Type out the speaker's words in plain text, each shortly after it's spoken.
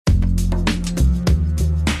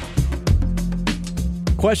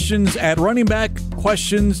questions at running back,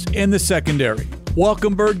 questions in the secondary.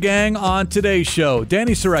 Welcome, Bird Gang. On today's show,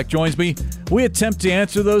 Danny Surek joins me. We attempt to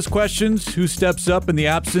answer those questions. Who steps up in the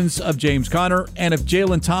absence of James Conner? And if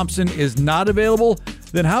Jalen Thompson is not available,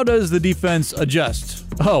 then how does the defense adjust?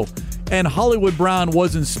 Oh, and Hollywood Brown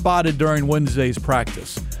wasn't spotted during Wednesday's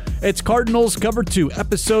practice. It's Cardinals Cover 2,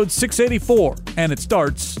 episode 684, and it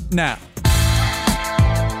starts now.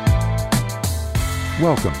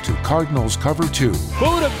 Welcome to Cardinals Cover 2.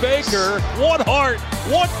 Buda Baker, one heart,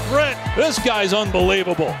 one grit. This guy's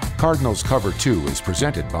unbelievable. Cardinals Cover 2 is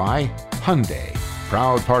presented by Hyundai,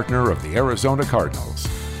 proud partner of the Arizona Cardinals,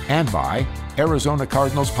 and by Arizona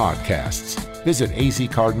Cardinals Podcasts. Visit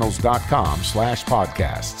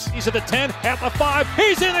azcardinals.com/podcasts. He's at the 10, at the 5.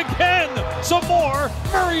 He's in again. Some more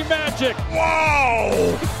Murray magic.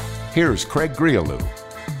 Wow. Here's Craig Grialou.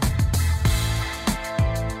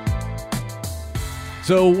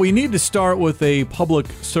 So we need to start with a public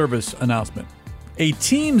service announcement. A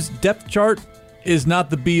team's depth chart is not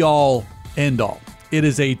the be-all, end-all. It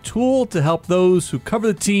is a tool to help those who cover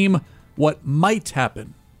the team what might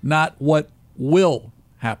happen, not what will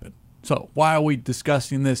happen. So why are we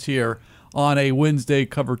discussing this here on a Wednesday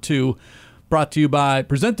Cover 2 presented by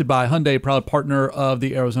Hyundai, proud partner of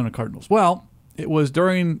the Arizona Cardinals? Well, it was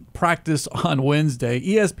during practice on Wednesday.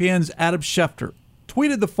 ESPN's Adam Schefter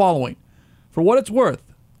tweeted the following. For what it's worth,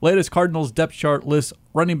 latest Cardinals depth chart lists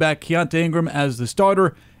running back Keontae Ingram as the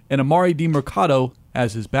starter and Amari DiMercato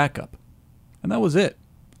as his backup. And that was it.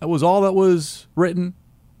 That was all that was written.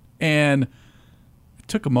 And it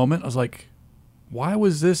took a moment. I was like, why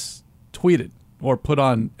was this tweeted or put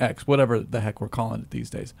on X, whatever the heck we're calling it these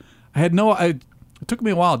days? It took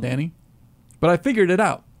me a while, Danny, but I figured it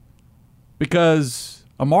out because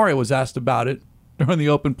Amari was asked about it during the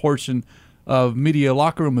open portion of media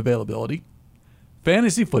locker room availability.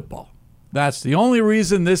 Fantasy football. That's the only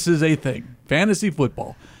reason this is a thing. Fantasy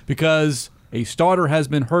football. Because a starter has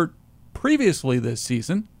been hurt previously this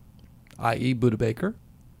season, i.e. Buda Baker.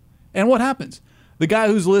 And what happens? The guy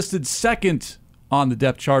who's listed second on the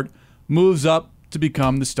depth chart moves up to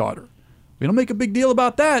become the starter. We don't make a big deal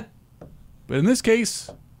about that. But in this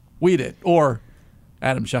case, we did. Or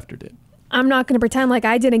Adam Schefter did. I'm not going to pretend like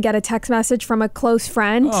I didn't get a text message from a close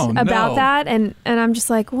friend about that. And I'm just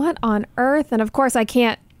like, what on earth? And of course I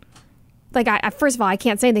can't, first of all, I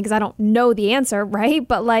can't say anything because I don't know the answer, right?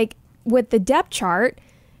 But like with the depth chart,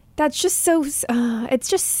 that's just so, it's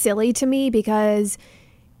just silly to me because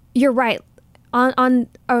you're right. On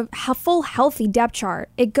a full healthy depth chart,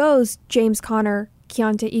 it goes James Conner,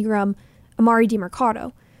 Keontae Ingram, Amari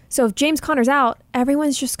DiMercato. So if James Conner's out,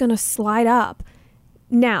 everyone's just going to slide up.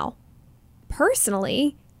 Now,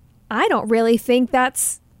 personally, I don't really think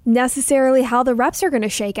that's necessarily how the reps are going to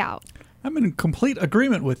shake out. I'm in complete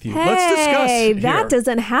agreement with you. Hey, let's discuss here. That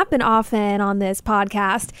doesn't happen often on this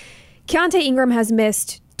podcast. Keontae Ingram has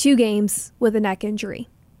missed 2 games with a neck injury.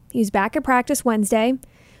 He was back at practice Wednesday.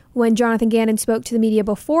 When Jonathan Gannon spoke to the media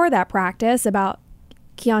before that practice about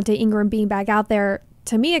Keontae Ingram being back out there,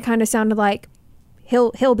 to me it kind of sounded like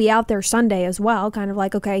he'll be out there Sunday as well. Kind of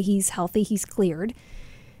like, okay, he's healthy, he's cleared.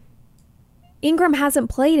 Ingram hasn't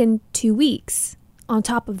played in 2 weeks. On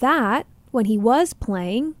top of that, when he was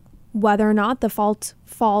playing, whether or not the fault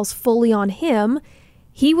falls fully on him,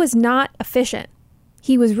 he was not efficient.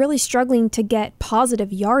 He was really struggling to get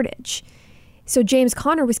positive yardage. So James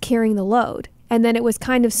Conner was carrying the load. And then it was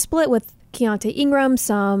kind of split with Keontae Ingram,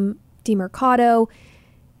 some DiMercato.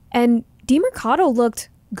 And DiMercato looked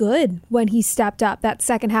good when he stepped up that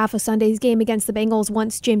second half of Sunday's game against the Bengals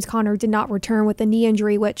once James Conner did not return with a knee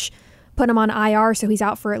injury, which put him on IR, so he's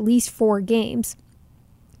out for at least 4 games.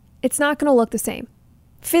 It's not going to look the same.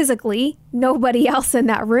 Physically, nobody else in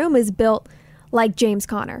that room is built like James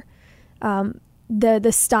Conner.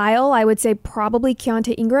 The style, I would say probably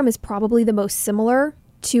Keontae Ingram is probably the most similar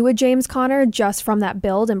to a James Conner just from that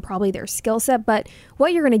build and probably their skill set. But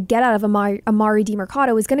what you're going to get out of Amari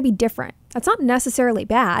DiMercato is going to be different. That's not necessarily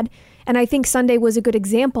bad. And I think Sunday was a good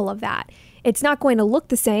example of that. It's not going to look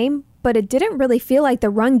the same, but it didn't really feel like the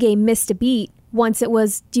run game missed a beat once it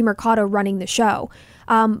was DiMercato running the show.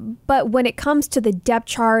 But when it comes to the depth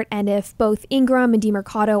chart and if both Ingram and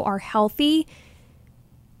DiMercato are healthy,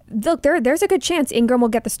 look, there's a good chance Ingram will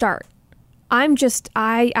get the start. I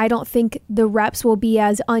don't think the reps will be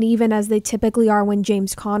as uneven as they typically are when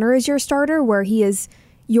James Conner is your starter, where he is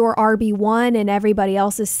your RB1 and everybody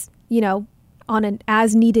else is, on an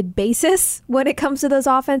as-needed basis when it comes to those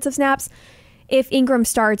offensive snaps. If Ingram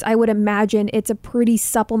starts, I would imagine it's a pretty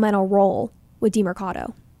supplemental role with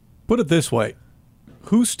DiMercato. Put it this way.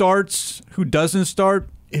 Who starts, who doesn't start,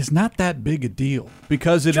 is not that big a deal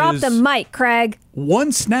because it Drop is the mic, Craig.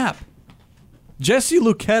 one snap. Jesse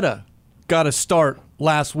Luketa got a start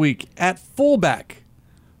last week at fullback.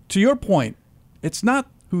 To your point, it's not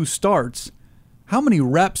who starts. How many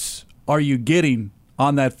reps are you getting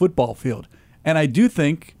on that football field? And I do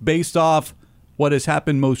think, based off what has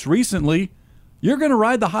happened most recently, you're going to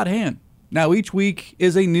ride the hot hand. Now, each week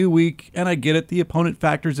is a new week, and I get it. The opponent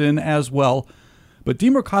factors in as well. But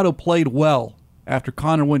DeMercado played well after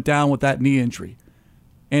Connor went down with that knee injury.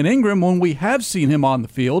 And Ingram, when we have seen him on the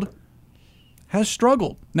field, has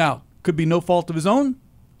struggled. Now, could be no fault of his own.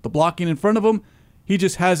 The blocking in front of him, he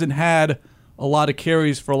just hasn't had a lot of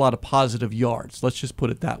carries for a lot of positive yards. Let's just put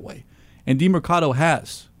it that way. And DeMercado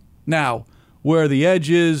has. Now, where the edge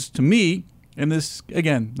is to me, and this,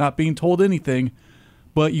 again, not being told anything,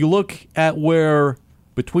 but you look at where,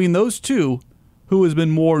 between those two, who has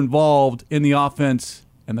been more involved in the offense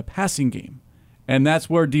and the passing game. And that's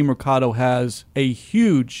where DeMercado has a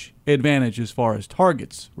huge advantage as far as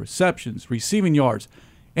targets, receptions, receiving yards.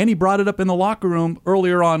 And he brought it up in the locker room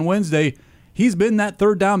earlier on Wednesday. He's been that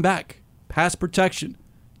third down back, pass protection.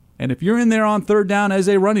 And if you're in there on third down as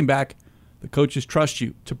a running back, the coaches trust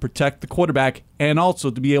you to protect the quarterback and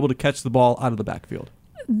also to be able to catch the ball out of the backfield.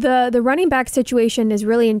 The running back situation is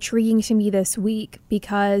really intriguing to me this week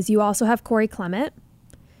because you also have Corey Clement,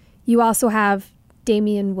 you also have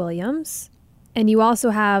Damian Williams, and you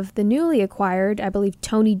also have the newly acquired, I believe,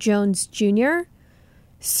 Tony Jones Jr.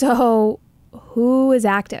 So who is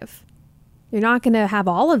active? You're not going to have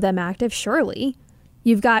all of them active, surely.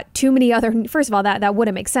 You've got too many other, first of all, that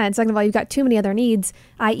wouldn't make sense. Second of all, you've got too many other needs,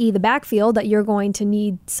 i.e. the backfield, that you're going to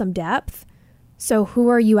need some depth. So who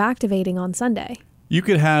are you activating on Sunday? You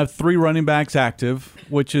could have 3 running backs active,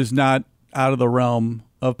 which is not out of the realm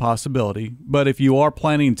of possibility. But if you are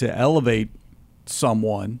planning to elevate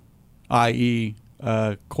someone, i.e.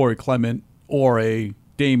 Corey Clement or a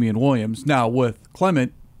Damian Williams, now with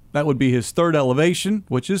Clement, that would be his third elevation,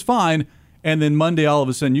 which is fine. And then Monday, all of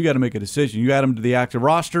a sudden, you got to make a decision. You add him to the active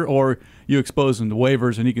roster or you expose him to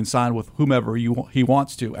waivers and he can sign with whomever he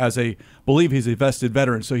wants to. Believe he's a vested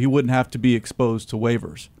veteran, so he wouldn't have to be exposed to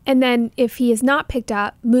waivers. And then if he is not picked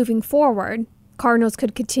up moving forward, Cardinals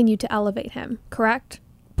could continue to elevate him, correct?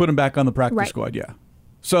 Put him back on the practice squad, yeah.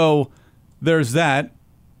 So there's that.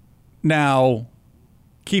 Now,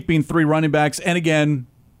 keeping 3 running backs, and again,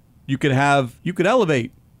 you could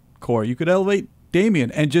elevate Corey, you could elevate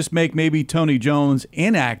Damian and just make maybe Tony Jones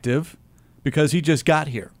inactive because he just got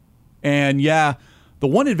here. And yeah, the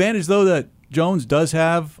one advantage though that Jones does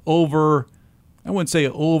have over, I wouldn't say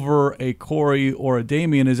over a Corey or a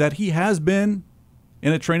Damian, is that he has been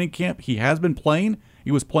in a training camp. He has been playing.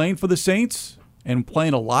 He was playing for the Saints and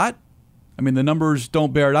playing a lot. I mean, the numbers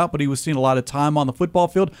don't bear it out, but he was seeing a lot of time on the football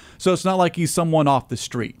field. So it's not like he's someone off the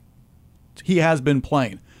street. He has been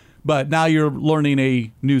playing. But now you're learning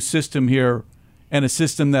a new system here, and a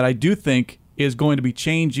system that I do think is going to be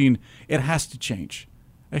changing. It has to change.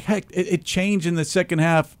 Heck, it changed in the second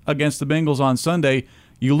half against the Bengals on Sunday.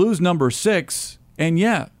 You lose number 6, and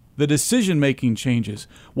yeah, the decision-making changes.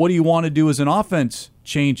 What do you want to do as an offense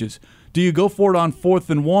changes. Do you go for it on 4th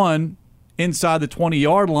and 1 inside the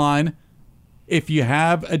 20-yard line if you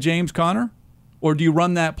have a James Conner? Or do you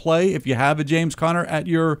run that play if you have a James Conner at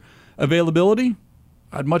your availability?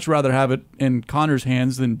 I'd much rather have it in Conner's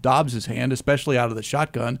hands than Dobbs' hand, especially out of the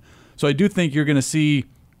shotgun. So I do think you're going to see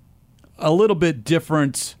a little bit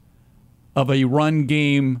different of a run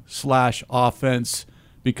game / offense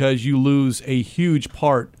because you lose a huge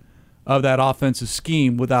part of that offensive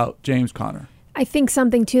scheme without James Conner. I think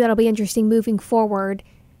something, too, that'll be interesting moving forward.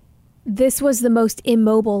 This was the most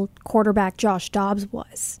immobile quarterback Josh Dobbs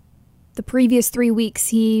was. The previous 3 weeks,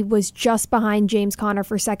 he was just behind James Conner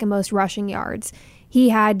for second most rushing yards. He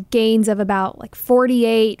had gains of about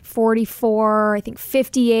 48, 44, I think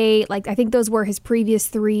 58. I think those were his previous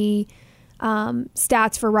 3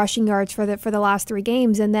 stats for rushing yards for the last 3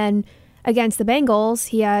 games. And then against the Bengals,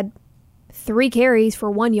 he had 3 carries for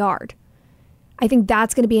 1 yard. I think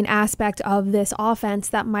that's going to be an aspect of this offense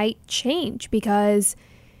that might change because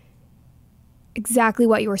exactly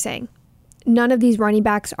what you were saying. None of these running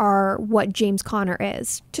backs are what James Conner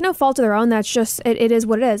is. To no fault of their own, that's just, it is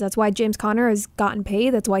what it is. That's why James Conner has gotten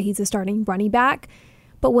paid. That's why he's a starting running back.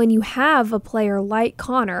 But when you have a player like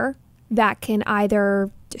Conner that can either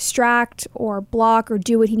distract or block or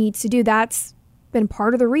do what he needs to do, that's been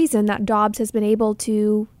part of the reason that Dobbs has been able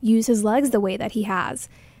to use his legs the way that he has.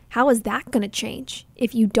 How is that going to change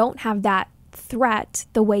if you don't have that threat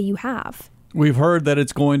the way you have? We've heard that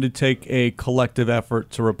it's going to take a collective effort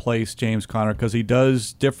to replace James Conner because he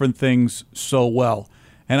does different things so well.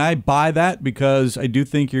 And I buy that because I do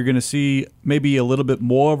think you're going to see maybe a little bit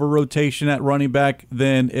more of a rotation at running back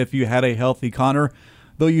than if you had a healthy Connor.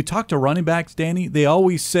 Though you talk to running backs, Danny, they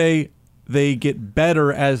always say they get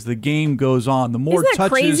better as the game goes on. The more Isn't that touches,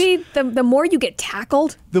 crazy? The more you get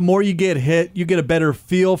tackled, the more you get hit, you get a better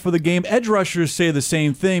feel for the game. Edge rushers say the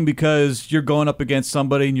same thing because you're going up against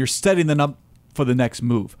somebody and you're setting them up for the next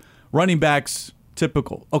move. Running backs,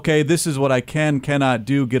 typical. Okay, this is what I cannot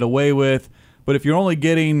do, get away with. But if you're only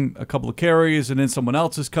getting a couple of carries and then someone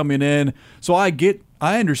else is coming in, so I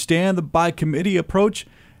understand the by committee approach,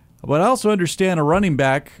 but I also understand a running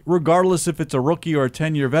back, regardless if it's a rookie or a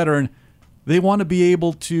 10-year veteran, they want to be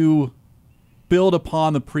able to build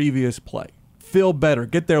upon the previous play, feel better,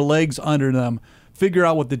 get their legs under them, figure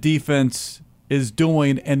out what the defense is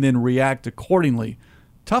doing, and then react accordingly.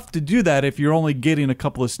 Tough to do that if you're only getting a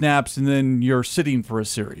couple of snaps and then you're sitting for a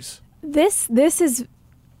series. This is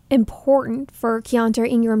important for Keontae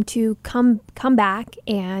Ingram to come back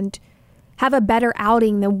and have a better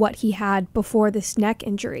outing than what he had before this neck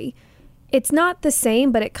injury. It's not the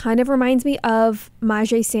same, but it kind of reminds me of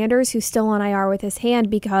Myjai Sanders, who's still on IR with his hand,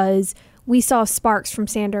 because we saw sparks from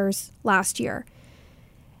Sanders last year.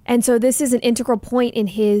 And so this is an integral point in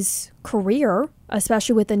his career,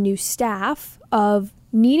 especially with a new staff, of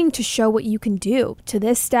needing to show what you can do to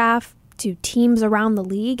this staff, to teams around the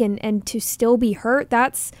league, and to still be hurt.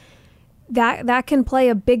 That can play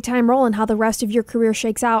a big time role in how the rest of your career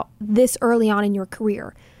shakes out this early on in your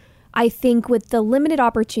career. I think with the limited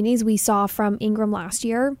opportunities we saw from Ingram last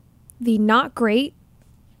year, the not great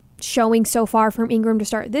showing so far from Ingram to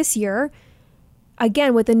start this year,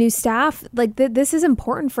 again, with the new staff, like this is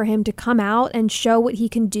important for him to come out and show what he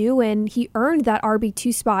can do, and he earned that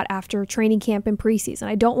RB2 spot after training camp and preseason.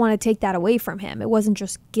 I don't want to take that away from him. It wasn't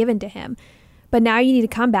just given to him. But now you need to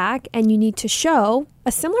come back and you need to show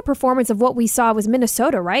a similar performance of what we saw was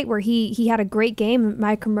Minnesota, right? Where he had a great game. Am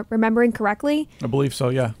I remembering correctly? I believe so,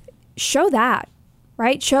 yeah. Show that,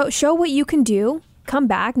 right? Show what you can do. Come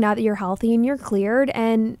back now that you're healthy and you're cleared,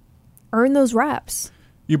 and earn those reps.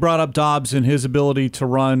 You brought up Dobbs and his ability to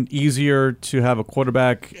run, easier to have a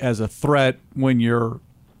quarterback as a threat when you're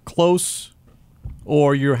close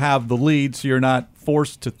or you have the lead, so you're not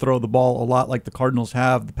forced to throw the ball a lot like the Cardinals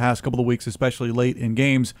have the past couple of weeks, especially late in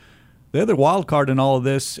games. The other wild card in all of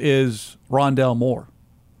this is Rondale Moore.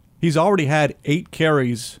 He's already had 8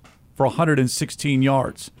 carries for 116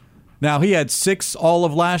 yards. Now, he had 6 all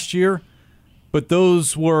of last year, but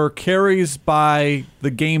those were carries by the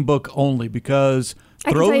game book only because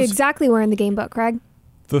I can tell you exactly where in the game book, Craig.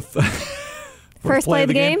 First play of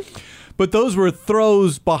the game? But those were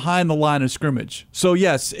throws behind the line of scrimmage. So,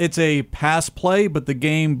 yes, it's a pass play, but the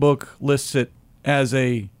game book lists it as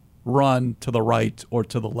a run to the right or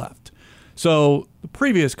to the left. So the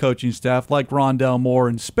previous coaching staff, like Rondale Moore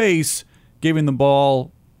in space, giving the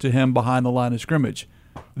ball to him behind the line of scrimmage.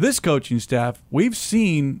 This coaching staff, we've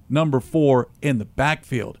seen number 4 in the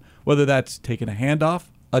backfield, whether that's taking a handoff,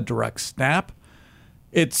 a direct snap.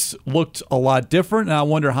 It's looked a lot different, and I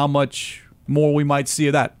wonder how much more we might see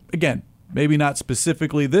of that. Again, maybe not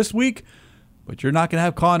specifically this week, but you're not going to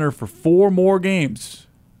have Connor for 4 more games.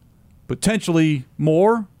 Potentially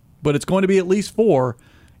more, but it's going to be at least 4.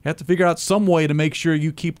 You have to figure out some way to make sure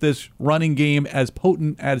you keep this running game as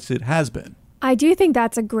potent as it has been. I do think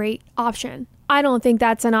that's a great option. I don't think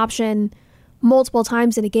that's an option multiple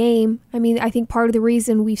times in a game. I mean, I think part of the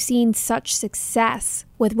reason we've seen such success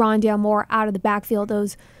with Rondale Moore out of the backfield,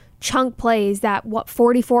 those chunk plays, that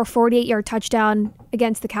 44, 48-yard touchdown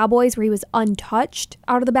against the Cowboys where he was untouched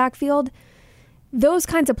out of the backfield, those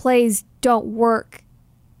kinds of plays don't work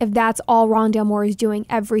if that's all Rondale Moore is doing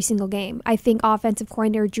every single game. I think offensive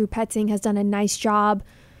coordinator Drew Petzing has done a nice job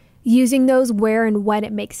using those where and when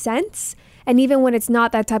it makes sense. And even when it's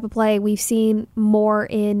not that type of play, we've seen more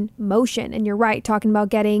in motion. And you're right, talking about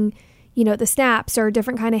getting, the snaps or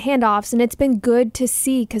different kind of handoffs. And it's been good to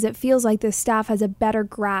see because it feels like this staff has a better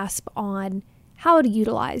grasp on how to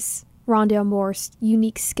utilize Rondale Moore's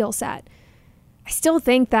unique skill set. I still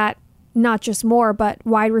think that not just Moore, but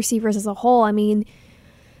wide receivers as a whole, I mean,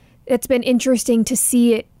 it's been interesting to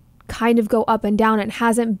see it kind of go up and down. It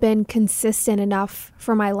hasn't been consistent enough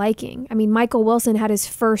for my liking. I mean, Michael Wilson had his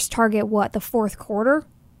first target, the fourth quarter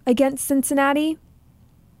against Cincinnati?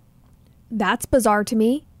 That's bizarre to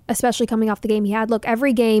me, especially coming off the game he had. Look,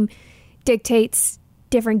 every game dictates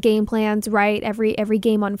different game plans, right? Every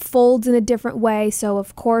game unfolds in a different way, so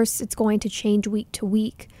of course it's going to change week to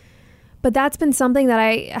week. But that's been something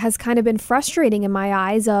that has kind of been frustrating in my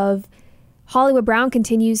eyes of Hollywood Brown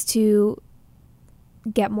continues to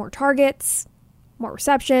get more targets, more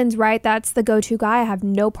receptions, right? That's the go-to guy. I have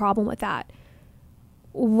no problem with that.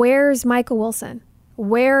 where's Michael Wilson?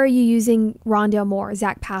 Where are you using Rondale Moore,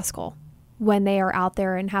 Zach Pascal, when they are out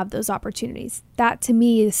there and have those opportunities? That, to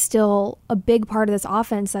me, is still a big part of this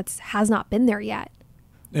offense that has not been there yet.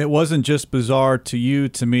 It wasn't just bizarre to you,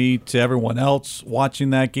 to me, to everyone else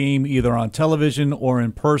watching that game, either on television or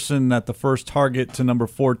in person, that the first target to number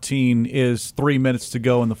 14 is 3 minutes to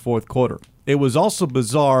go in the fourth quarter. It was also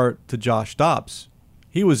bizarre to Josh Dobbs.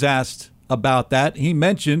 He was asked about that.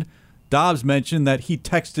 Dobbs mentioned that he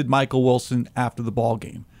texted Michael Wilson after the ball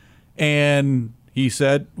game. And he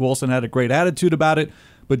said Wilson had a great attitude about it.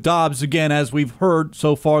 But Dobbs, again, as we've heard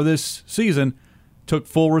so far this season, took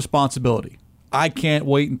full responsibility. I can't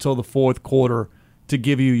wait until the fourth quarter to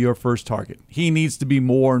give you your first target. He needs to be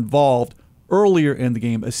more involved earlier in the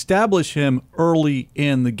game. Establish him early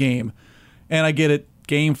in the game. And I get it,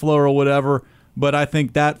 game flow or whatever, but I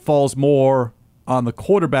think that falls more on the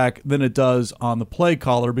quarterback than it does on the play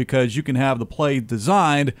caller, because you can have the play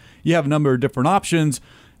designed, you have a number of different options,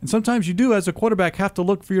 and sometimes you do, as a quarterback, have to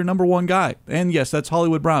look for your number one guy. And yes, that's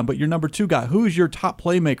Hollywood Brown, but your number two guy. Who's your top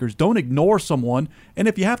playmakers? Don't ignore someone, and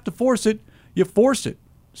if you have to force it, you force it,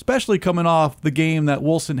 especially coming off the game that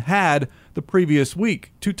Wilson had the previous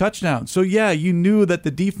week, 2 touchdowns. So, yeah, you knew that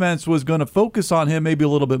the defense was going to focus on him maybe a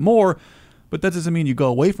little bit more, but that doesn't mean you go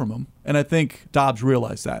away from him. And I think Dobbs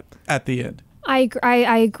realized that at the end.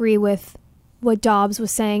 I agree with what Dobbs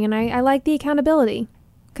was saying, and I like the accountability,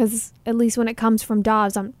 because at least when it comes from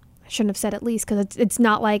Dobbs, I shouldn't have said at least, because it's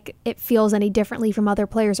not like it feels any differently from other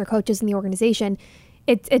players or coaches in the organization.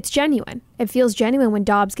 It's genuine. It feels genuine when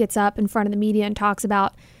Dobbs gets up in front of the media and talks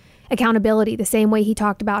about accountability, the same way he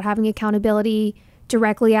talked about having accountability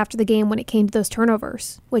directly after the game when it came to those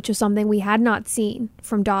turnovers, which is something we had not seen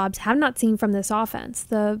from Dobbs, have not seen from this offense.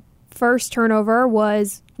 The first turnover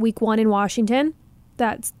was week 1 in Washington.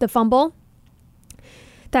 That's the fumble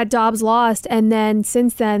that Dobbs lost. And then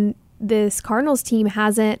since then, this Cardinals team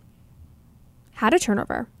hasn't had a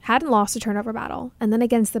turnover, hadn't lost a turnover battle. And then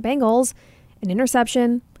against the Bengals, an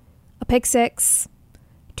interception, a pick 6,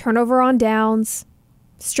 turnover on downs,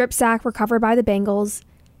 strip sack recovered by the Bengals.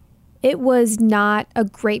 It was not a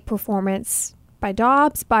great performance by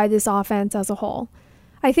Dobbs, by this offense as a whole.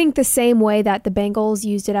 I think the same way that the Bengals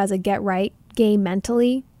used it as a get-right game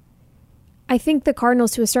mentally, I think the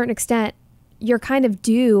Cardinals, to a certain extent, you're kind of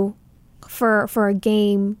due for a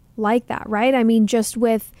game like that, right? I mean, just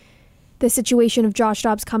with the situation of Josh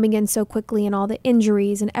Dobbs coming in so quickly and all the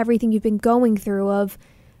injuries and everything you've been going through, of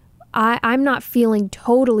I'm not feeling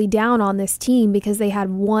totally down on this team because they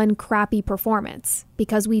had one crappy performance,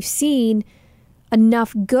 because we've seen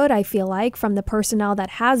enough good, I feel like, from the personnel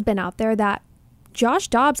that has been out there, that Josh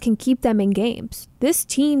Dobbs can keep them in games. This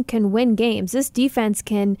team can win games. This defense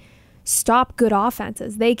can stop good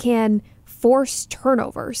offenses. They can force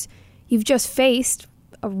turnovers. You've just faced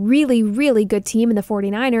a really, really good team in the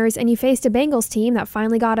 49ers, and you faced a Bengals team that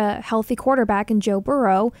finally got a healthy quarterback in Joe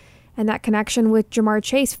Burrow, and that connection with Jamar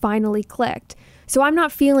Chase finally clicked. So I'm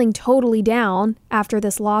not feeling totally down after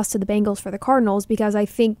this loss to the Bengals for the Cardinals, because I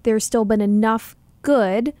think there's still been enough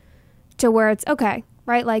good to where it's okay,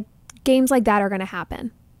 right? Like, games like that are going to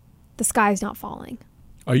happen. The sky's not falling.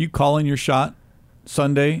 Are you calling your shot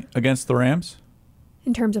Sunday against the Rams?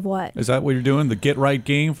 In terms of what? Is that what you're doing? The get-right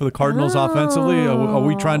game for the Cardinals offensively? Are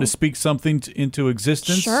we trying to speak something into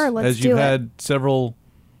existence? Sure, let's do it. As you've had several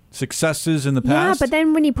successes in the past? Yeah, but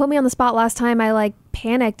then when you put me on the spot last time, I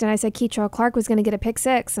panicked and I said Keitrell Clark was going to get a pick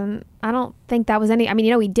 6, and I don't think that was any. I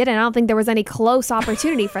mean, he didn't. I don't think there was any close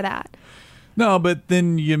opportunity for that. No, but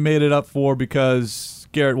then you made it up for because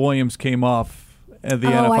Garrett Williams came off at the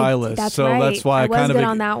NFI list. That's so right. That's why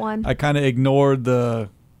on that one. I kind of ignored the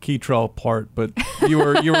Keitrell part, but you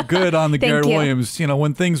were good on the Garrett Williams,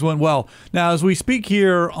 when things went well. Now, as we speak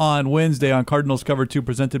here on Wednesday on Cardinals Cover 2,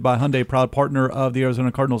 presented by Hyundai, proud partner of the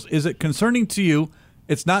Arizona Cardinals, is it concerning to you?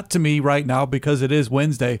 It's not to me right now because it is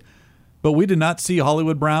Wednesday, but we did not see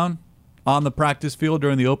Hollywood Brown on the practice field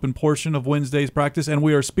during the open portion of Wednesday's practice, and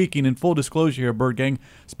we are speaking in full disclosure here, Bird Gang,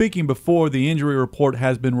 speaking before the injury report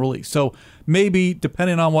has been released. So maybe,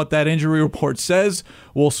 depending on what that injury report says,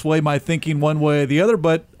 will sway my thinking one way or the other,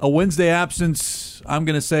 but a Wednesday absence, I'm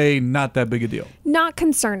going to say not that big a deal. Not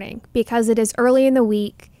concerning, because it is early in the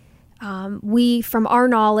week. From our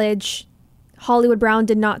knowledge, Hollywood Brown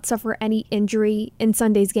did not suffer any injury in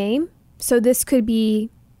Sunday's game, so this could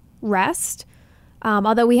be rest.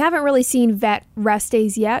 Although we haven't really seen vet rest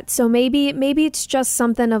days yet, so maybe it's just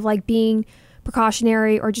something of being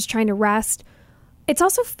precautionary or just trying to rest. It's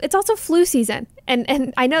also flu season,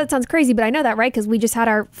 and I know that sounds crazy, but I know that, right? Because we just had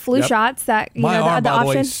our flu shots. That my arm, the by the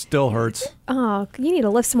option way, still hurts. Oh, you need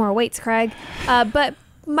to lift some more weights, Craig. But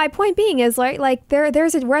My point being is like we're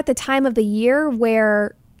at the time of the year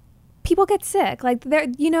where people get sick. Like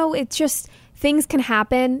it's just things can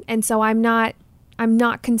happen, and so I'm not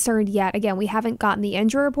concerned yet. Again, we haven't gotten the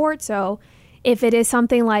injury report, so if it is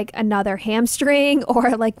something like another hamstring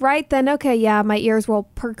or then okay, yeah, my ears will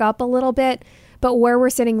perk up a little bit. But where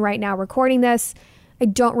we're sitting right now recording this, I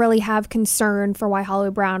don't really have concern for why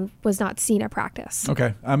Hollywood Brown was not seen at practice.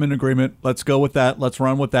 Okay, I'm in agreement. Let's go with that. Let's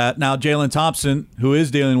run with that. Now, Jalen Thompson, who is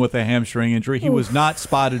dealing with a hamstring injury, he was not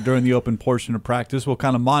spotted during the open portion of practice. We'll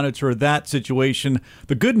kind of monitor that situation.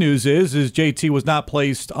 The good news is JT was not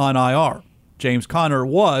placed on IR. James Conner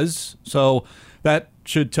was, so that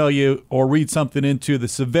should tell you or read something into the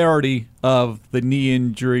severity of the knee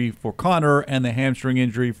injury for Conner and the hamstring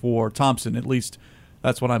injury for Thompson. At least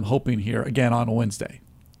that's what I'm hoping here, again, on a Wednesday.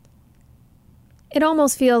 It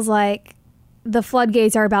almost feels like the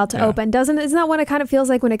floodgates are about to open. Isn't that what it kind of feels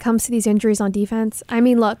like when it comes to these injuries on defense? I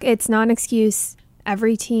mean, look, it's not an excuse.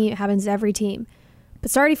 Every team, it happens to every team. But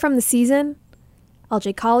starting from the season,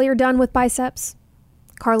 LJ Collier done with biceps.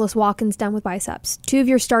 Carlos Watkins done with biceps. 2 of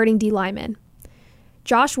your starting D linemen.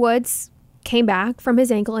 Josh Woods came back from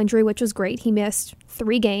his ankle injury, which was great. He missed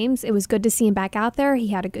 3 games. It was good to see him back out there. He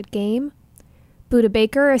had a good game. Budda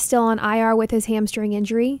Baker is still on IR with his hamstring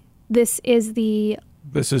injury. This is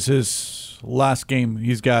his last game.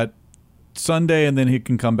 He's got Sunday, and then he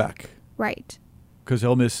can come back. Right. Because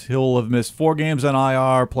he'll have missed 4 games on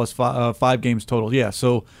IR plus 5 games total. Yeah,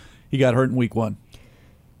 so he got hurt in week 1.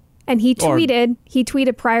 And he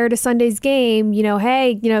tweeted prior to Sunday's game,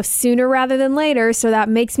 hey, sooner rather than later, so that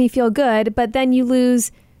makes me feel good. But then you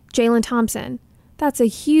lose Jalen Thompson. That's a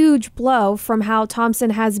huge blow from how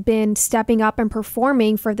Thompson has been stepping up and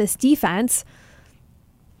performing for this defense.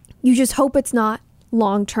 You just hope it's not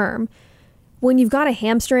long term. When you've got a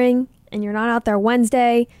hamstring and you're not out there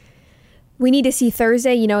Wednesday, we need to see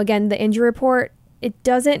Thursday, again, the injury report. It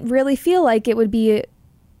doesn't really feel like it would be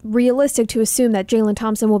realistic to assume that Jalen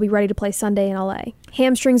Thompson will be ready to play Sunday in LA.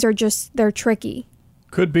 Hamstrings they're tricky.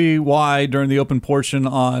 Could be why during the open portion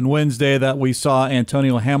on Wednesday that we saw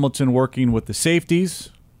Antonio Hamilton working with the safeties.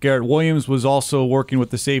 Garrett Williams was also working with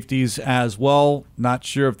the safeties as well. Not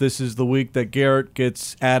sure if this is the week that Garrett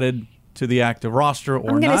gets added to the active roster or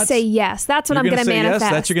not. I'm going to say yes. That's what I'm going to manifest.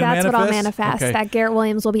 Yes? That's what I'll manifest, okay. That Garrett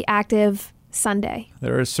Williams will be active Sunday.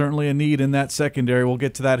 There is certainly a need in that secondary. We'll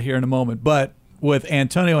get to that here in a moment. But with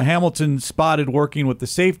Antonio Hamilton spotted working with the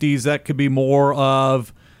safeties, that could be more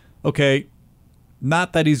of, okay,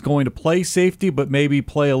 not that he's going to play safety, but maybe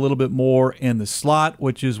play a little bit more in the slot,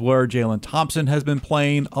 which is where Jalen Thompson has been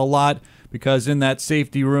playing a lot, because in that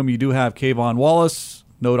safety room you do have Kayvon Wallace,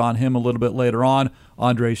 note on him a little bit later on,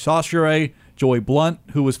 Andre Chaussure, Joey Blunt,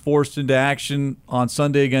 who was forced into action on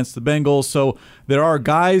Sunday against the Bengals. So there are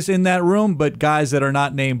guys in that room, but guys that are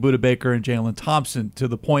not named Budda Baker and Jalen Thompson. To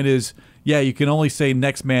the point is, yeah, you can only say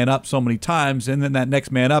next man up so many times, and then that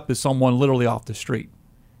next man up is someone literally off the street.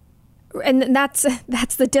 And that's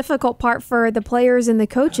the difficult part for the players and the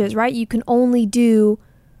coaches, right? You can only do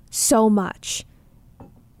so much,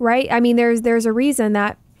 right? I mean, there's a reason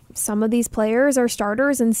that some of these players are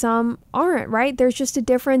starters and some aren't, right? There's just a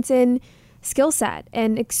difference in skill set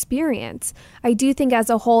and experience. I do think as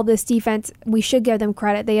a whole, this defense, we should give them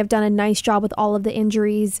credit. They have done a nice job with all of the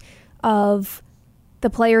injuries of the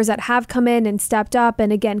players that have come in and stepped up,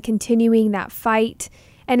 and again, continuing that fight.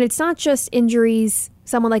 And it's not just injuries,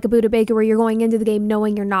 someone like a Budda Baker, where you're going into the game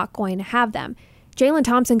knowing you're not going to have them. Jalen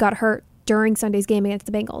Thompson got hurt during Sunday's game against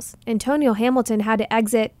the Bengals. Antonio Hamilton had to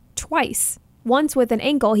exit twice. Once with an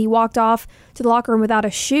ankle, he walked off to the locker room without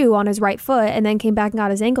a shoe on his right foot and then came back and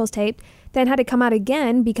got his ankles taped. Then had to come out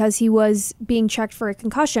again because he was being checked for a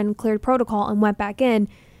concussion, cleared protocol, and went back in.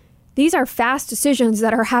 These are fast decisions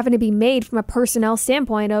that are having to be made from a personnel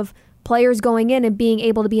standpoint of players going in and being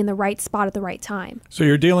able to be in the right spot at the right time. So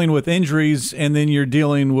you're dealing with injuries, and then you're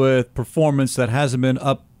dealing with performance that hasn't been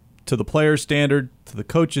up to the player's standard, to the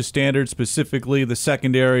coach's standard, specifically the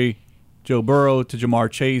secondary, Joe Burrow to Jamar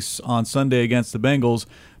Chase on Sunday against the Bengals,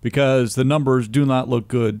 because the numbers do not look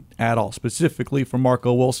good at all, specifically for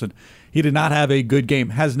Marco Wilson. He did not have a good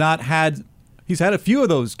game. He's had a few of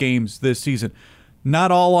those games this season.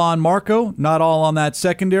 Not all on Marco, not all on that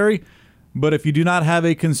secondary, but if you do not have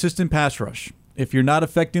a consistent pass rush, if you're not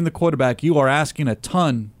affecting the quarterback, you are asking a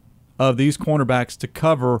ton of these cornerbacks to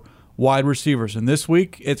cover wide receivers. And this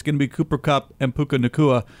week, it's going to be Cooper Kupp and Puka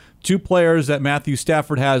Nacua, 2 players that Matthew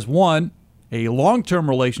Stafford has, one, a long-term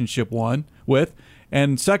relationship with,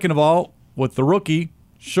 and second of all, with the rookie,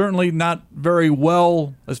 certainly not very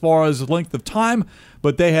well as far as length of time,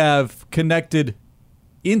 but they have connected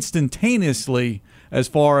instantaneously as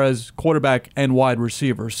far as quarterback and wide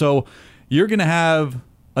receiver. So you're going to have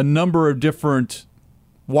a number of different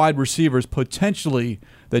wide receivers potentially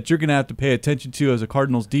that you're going to have to pay attention to as a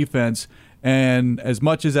Cardinals defense. And as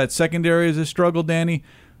much as that secondary is a struggle, Danny,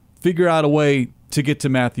 figure out a way to get to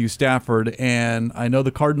Matthew Stafford. And I know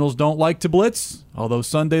the Cardinals don't like to blitz, although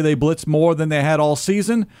Sunday they blitzed more than they had all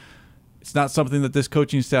season. It's not something that this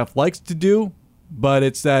coaching staff likes to do, but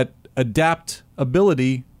it's that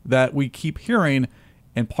adaptability that we keep hearing,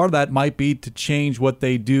 and part of that might be to change what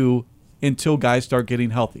they do until guys start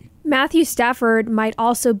getting healthy. Matthew Stafford might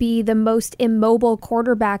also be the most immobile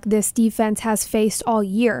quarterback this defense has faced all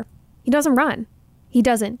year. He doesn't run. He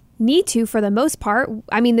doesn't need to for the most part.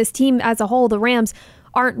 I mean, this team as a whole, the Rams,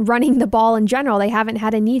 aren't running the ball in general. They haven't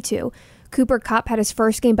had a need to. Cooper Kupp had his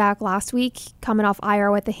first game back last week, coming off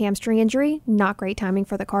IR with a hamstring injury. Not great timing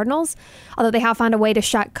for the Cardinals, although they have found a way to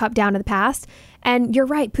shut Kupp down in the past. And you're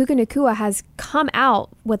right, Puka Nacua has come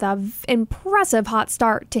out with an impressive hot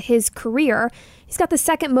start to his career. He's got the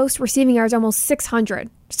second most receiving yards, almost 600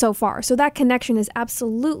 so far. So that connection is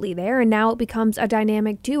absolutely there, and now it becomes a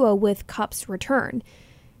dynamic duo with Kupp's return.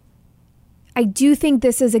 I do think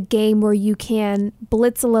this is a game where you can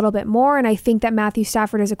blitz a little bit more, and I think that Matthew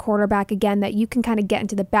Stafford is a quarterback, again, that you can kind of get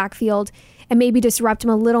into the backfield and maybe disrupt him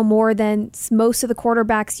a little more than most of the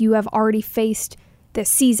quarterbacks you have already faced this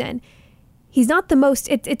season. He's not the most...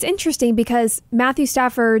 It's interesting because Matthew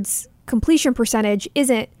Stafford's completion percentage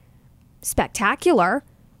isn't spectacular,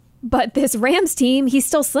 but this Rams team, he's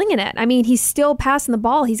still slinging it. I mean, he's still passing the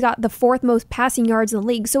ball. He's got the fourth most passing yards in the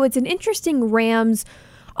league. So it's an interesting Rams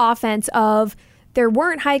offense of there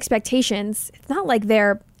weren't high expectations. It's not like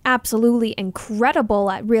they're absolutely incredible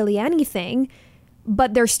at really anything,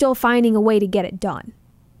 but they're still finding a way to get it done.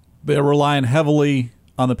 They're relying heavily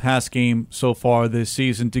on the pass game so far this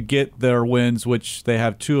season to get their wins, which they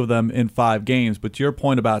have 2 of them in 5 games. But to your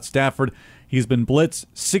point about Stafford, he's been blitzed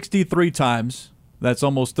 63 times. That's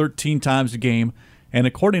almost 13 times a game. And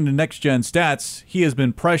according to Next Gen Stats, he has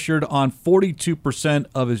been pressured on 42%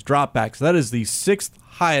 of his dropbacks. That is the 6th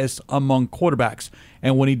highest among quarterbacks.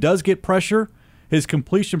 And when he does get pressure, his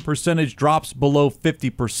completion percentage drops below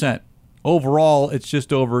 50%. Overall, it's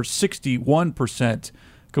just over 61%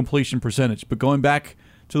 completion percentage. But going back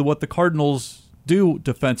to what the Cardinals do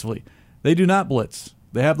defensively, they do not blitz.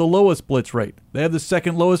 They have the lowest blitz rate. They have the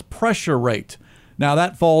second lowest pressure rate. Now,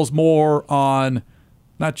 that falls more on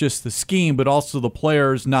not just the scheme, but also the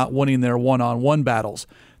players not winning their one-on-one battles.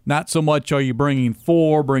 Not so much are you bringing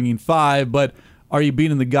 4, bringing 5, but are you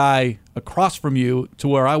beating the guy across from you to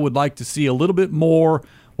where I would like to see a little bit more,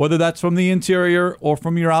 whether that's from the interior or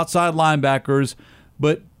from your outside linebackers,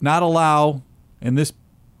 but not allow, in this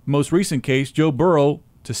most recent case, Joe Burrow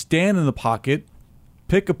to stand in the pocket,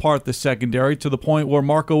 pick apart the secondary to the point where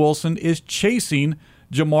Marco Wilson is chasing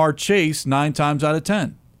Jamar Chase 9 times out of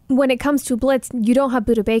 10. When it comes to blitz, you don't have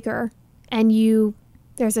Budda Baker, and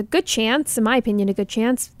there's a good chance, in my opinion,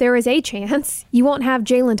 there is a chance you won't have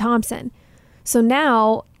Jalen Thompson. So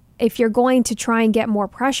now, if you're going to try and get more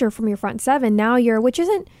pressure from your front 7, now which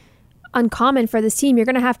isn't uncommon for this team, you're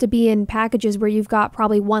going to have to be in packages where you've got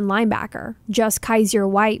probably 1 linebacker, just Kaiser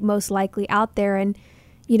White most likely out there, and,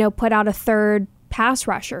 put out a 3rd pass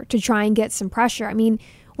rusher to try and get some pressure. I mean,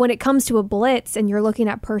 when it comes to a blitz and you're looking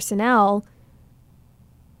at personnel,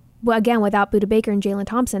 well, again, without Budda Baker and Jalen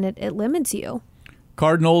Thompson, it limits you.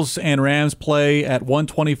 Cardinals and Rams play at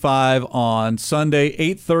 1:25 on Sunday.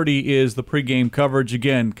 8:30 is the pregame coverage.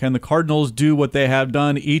 Again, can the Cardinals do what they have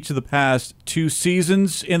done each of the past 2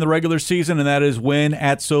 seasons in the regular season, and that is win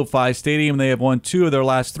at SoFi Stadium? They have won 2 of their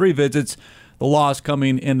last 3 visits, the loss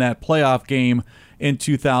coming in that playoff game in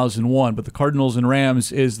 2001. But the Cardinals and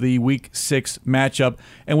Rams is the Week 6 matchup.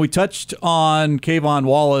 And we touched on Kayvon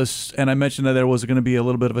Wallace, and I mentioned that there was going to be a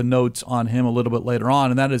little bit of a note on him a little bit later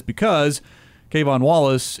on, and that is because Kayvon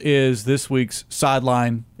Wallace is this week's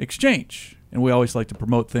sideline exchange. And we always like to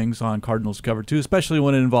promote things on Cardinals Cover 2, especially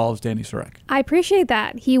when it involves Danny Sarek. I appreciate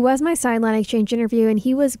that. He was my sideline exchange interview, and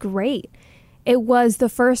he was great. It was the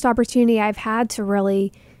first opportunity I've had to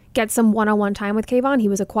really get some one-on-one time with Kayvon. He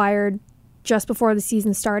was acquired just before the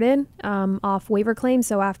season started, off waiver claims,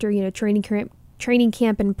 so after training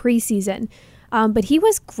camp and preseason. But he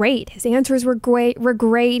was great. His answers were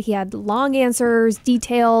great. He had long answers,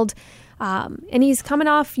 detailed, and he's coming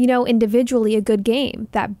off, individually a good game.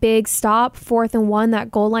 That big stop, 4th and 1, that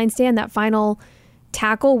goal line stand, that final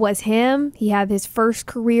tackle was him. He had his first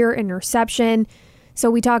career interception. So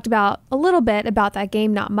we talked a little bit about that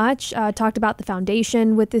game, not much. Talked about the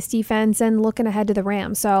foundation with this defense and looking ahead to the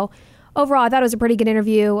Rams. So overall, I thought it was a pretty good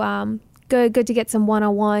interview. good to get some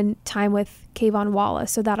one-on-one time with Kayvon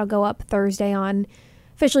Wallace. So that'll go up Thursday on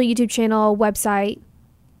official YouTube channel, website,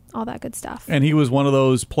 all that good stuff. And he was one of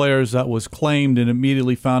those players that was claimed and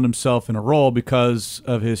immediately found himself in a role because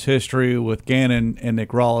of his history with Gannon and Nick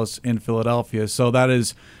Rallis in Philadelphia. So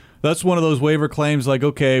that's one of those waiver claims like,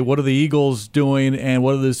 okay, what are the Eagles doing and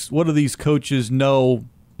what do these coaches know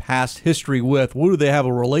past history with? Who do they have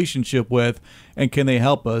a relationship with and can they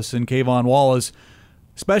help us? And Kayvon Wallace,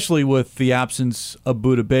 especially with the absence of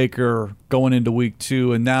Budda Baker going into week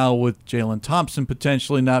 2 and now with Jalen Thompson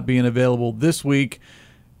potentially not being available this week,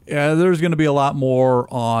 there's going to be a lot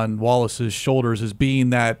more on Wallace's shoulders as being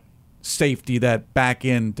that safety, that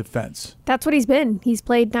back-end defense. That's what he's been. He's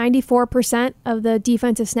played 94% of the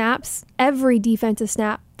defensive snaps, every defensive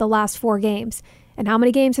snap, the last 4 games. And how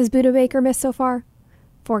many games has Budda Baker missed so far?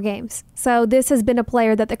 4 games. So this has been a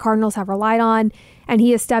player that the Cardinals have relied on, and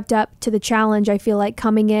he has stepped up to the challenge, I feel like,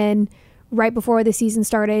 coming in right before the season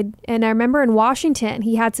started. And I remember in Washington,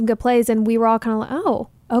 he had some good plays, and we were all kind of like, oh,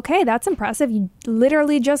 okay, that's impressive. You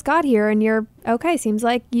literally just got here and you're okay. Seems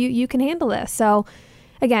like you can handle this. So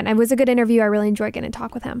again, it was a good interview. I really enjoyed getting to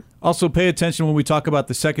talk with him. Also, pay attention when we talk about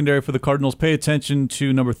the secondary for the Cardinals. Pay attention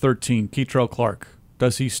to number 13, Keitrell Clark.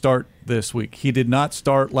 Does he start this week? He did not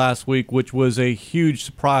start last week, which was a huge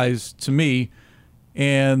surprise to me.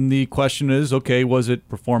 And the question is, okay, was it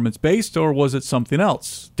performance-based or was it something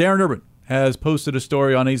else? Darren Urban has posted a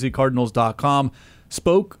story on azcardinals.com.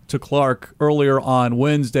 Spoke to Clark earlier on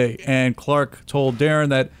Wednesday, and Clark told Darren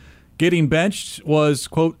that getting benched was,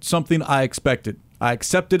 quote, something I expected. I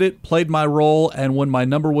accepted it, played my role, and when my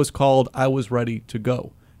number was called, I was ready to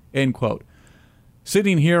go, end quote.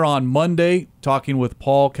 Sitting here on Monday, talking with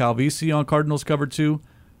Paul Calvisi on Cardinals Cover 2,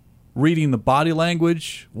 reading the body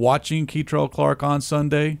language, watching Keitrell Clark on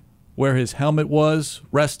Sunday, where his helmet was,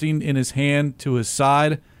 resting in his hand to his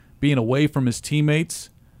side, being away from his teammates,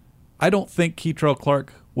 I don't think Keitrell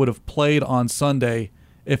Clark would have played on Sunday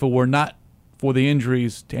if it were not for the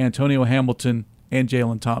injuries to Antonio Hamilton and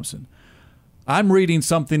Jalen Thompson. I'm reading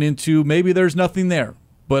something into, maybe there's nothing there,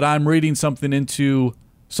 but I'm reading something into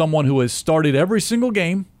someone who has started every single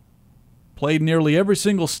game, played nearly every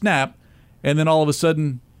single snap, and then all of a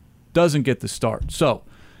sudden doesn't get the start. So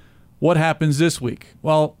what happens this week?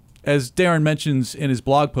 Well, as Darren mentions in his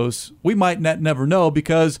blog posts, we might never know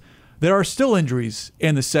because there are still injuries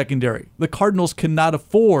in the secondary. The Cardinals cannot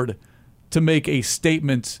afford to make a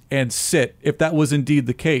statement and sit if that was indeed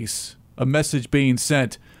the case. A message being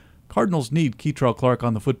sent. Cardinals need Keitrell Clark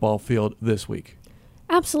on the football field this week.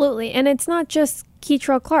 Absolutely. And it's not just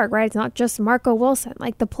Keitrell Clark, right? It's not just Marco Wilson.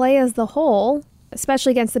 Like the play as the whole,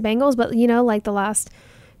 especially against the Bengals, but like the last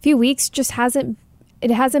few weeks just hasn't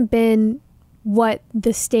been what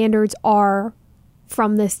the standards are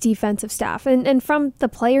from this defensive staff and from the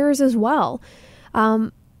players as well.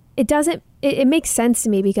 It makes sense to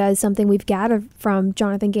me because something we've gathered from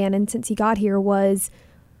Jonathan Gannon since he got here was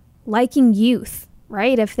liking youth,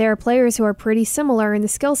 right? If there are players who are pretty similar in the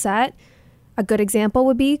skill set, a good example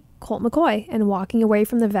would be Colt McCoy and walking away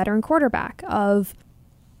from the veteran quarterback of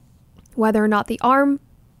whether or not the arm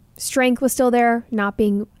strength was still there, not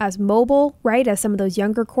being as mobile, right, as some of those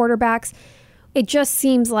younger quarterbacks. It just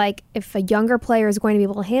seems like if a younger player is going to be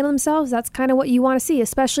able to handle themselves, that's kind of what you want to see,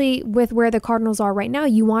 especially with where the Cardinals are right now.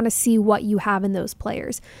 You want to see what you have in those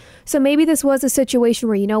players. So maybe this was a situation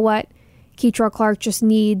where, you know what, Keitrell Clark just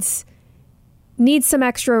needs some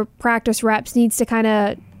extra practice reps, needs to kind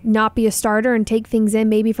of not be a starter and take things in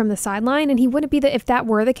maybe from the sideline. And he wouldn't be if that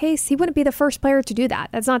were the case, he wouldn't be the first player to do that.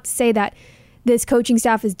 That's not to say that this coaching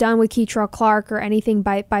staff is done with Keitrell Clark or anything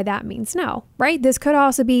by that means. No, right? This could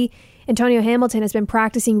also be Antonio Hamilton has been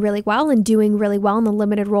practicing really well and doing really well in the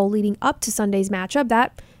limited role leading up to Sunday's matchup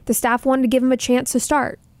that the staff wanted to give him a chance to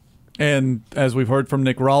start. And as we've heard from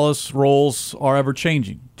Nick Rallis, roles are ever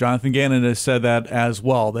changing. Jonathan Gannon has said that as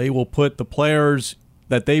well. They will put the players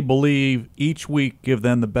that they believe each week give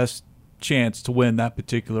them the best chance to win that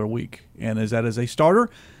particular week. And is that as a starter?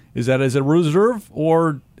 Is that as a reserve?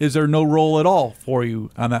 Or is there no role at all for you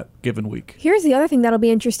on that given week? Here's the other thing that'll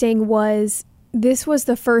be interesting was this was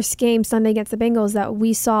the first game Sunday against the Bengals that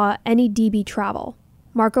we saw any DB travel.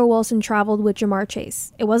 Marco Wilson traveled with Jamar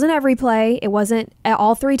Chase. It wasn't every play. It wasn't at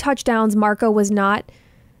all 3 touchdowns. Marco was not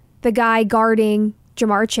the guy guarding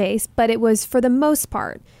Jamar Chase, but it was for the most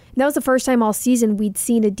part. And that was the first time all season we'd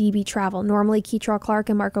seen a DB travel. Normally, Keitrell Clark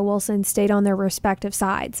and Marco Wilson stayed on their respective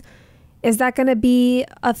sides. Is that going to be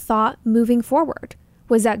a thought moving forward?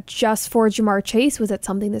 Was that just for Jamar Chase? Was it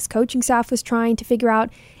something this coaching staff was trying to figure out?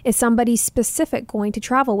 Is somebody specific going to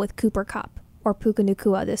travel with Cooper Kupp or Puka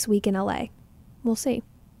Nacua this week in LA? We'll see.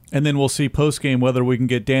 And then we'll see post-game whether we can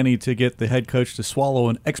get Danny to get the head coach to swallow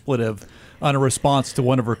an expletive on a response to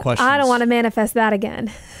one of her questions. I don't want to manifest that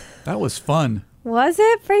again. That was fun. Was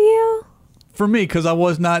it for you? For me, because I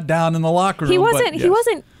was not down in the locker room. He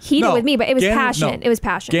wasn't heated with me, but it was passion. No. It was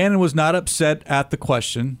passion. Gannon was not upset at the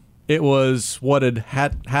question. It was what had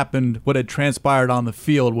happened, what had transpired on the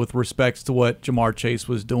field with respects to what Jamar Chase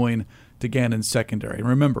was doing to Gannon's secondary. And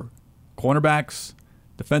remember, cornerbacks,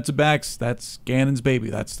 defensive backs, that's Gannon's baby.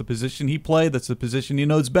 That's the position he played. That's the position he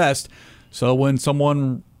knows best. So when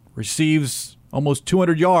someone receives almost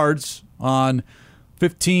 200 yards on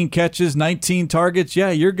 15 catches, 19 targets,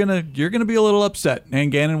 yeah, you're gonna be a little upset.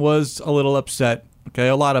 And Gannon was a little upset, okay,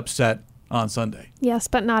 a lot upset on Sunday. Yes,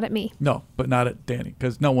 but not at me. No, but not at Danny,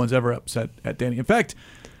 because no one's ever upset at Danny. In fact,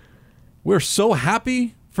 we're so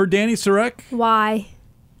happy for Danny Sarek. Why?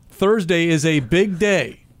 Thursday is a big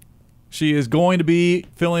day. She is going to be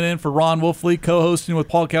filling in for Ron Wolfley, co-hosting with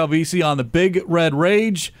Paul Calvisi on the Big Red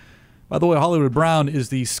Rage. By the way, Hollywood Brown is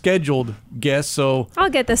the scheduled guest, so I'll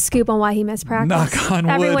get the scoop on why he missed practice. Knock on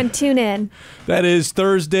wood. Everyone tune in. That is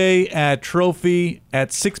Thursday at Trophy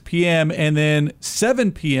at 6 p.m. and then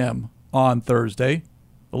 7 p.m. on Thursday.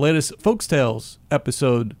 The latest Folks Tales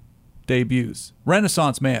episode debuts.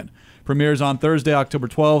 Renaissance Man premieres on Thursday, October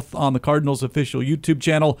 12th on the Cardinals official YouTube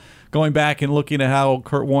channel. Going back and looking at how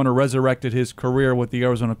Kurt Warner resurrected his career with the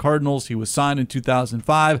Arizona Cardinals. He was signed in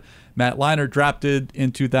 2005. Matt Leinart drafted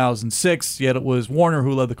in 2006, yet it was Warner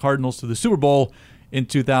who led the Cardinals to the Super Bowl in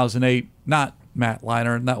 2008, not Matt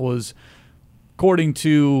Leinart. And that was, according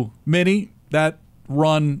to many, that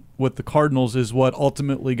run with the Cardinals is what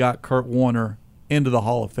ultimately got Kurt Warner into the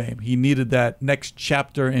Hall of Fame. He needed that next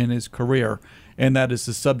chapter in his career, and that is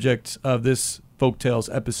the subject of this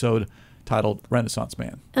Folktales episode titled Renaissance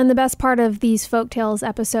Man. And the best part of these Folktales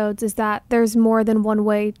episodes is that there's more than one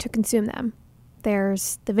way to consume them.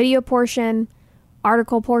 There's the video portion,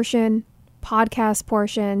 article portion, podcast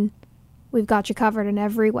portion. We've got you covered in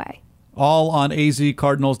every way. All on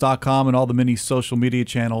azcardinals.com and all the many social media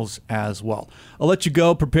channels as well. I'll let you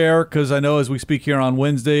go, prepare, because I know as we speak here on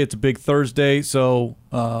Wednesday, it's a big Thursday, so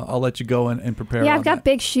I'll let you go and prepare. Yeah, I've got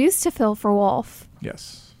big shoes to fill for Wolf.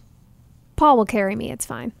 Yes. Paul will carry me. It's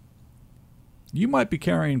fine. You might be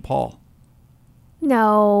carrying Paul.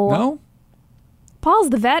 No. No? Paul's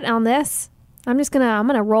the vet on this. I'm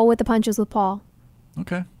gonna roll with the punches with Paul.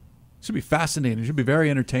 Okay. Should be fascinating. It should be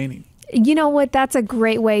very entertaining. You know what? That's a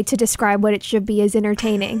great way to describe what it should be, as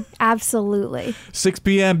entertaining. Absolutely. 6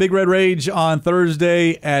 p.m. Big Red Rage on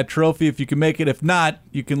Thursday at Trophy if you can make it. If not,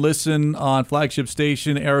 you can listen on flagship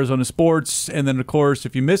station Arizona Sports. And then, of course,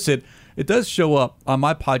 if you miss it, it does show up on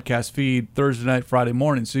my podcast feed Thursday night, Friday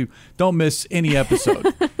morning. So you don't miss any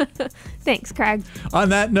episode. Thanks, Craig. On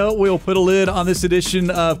that note, we'll put a lid on this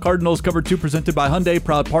edition of Cardinals Cover 2 presented by Hyundai,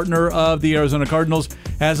 proud partner of the Arizona Cardinals.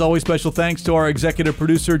 As always, special thanks to our executive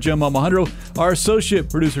producer, Jim Almohandro, our associate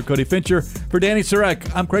producer, Cody Fincher. For Danny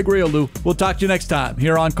Sarek, I'm Craig Riolu. We'll talk to you next time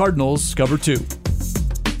here on Cardinals Cover 2.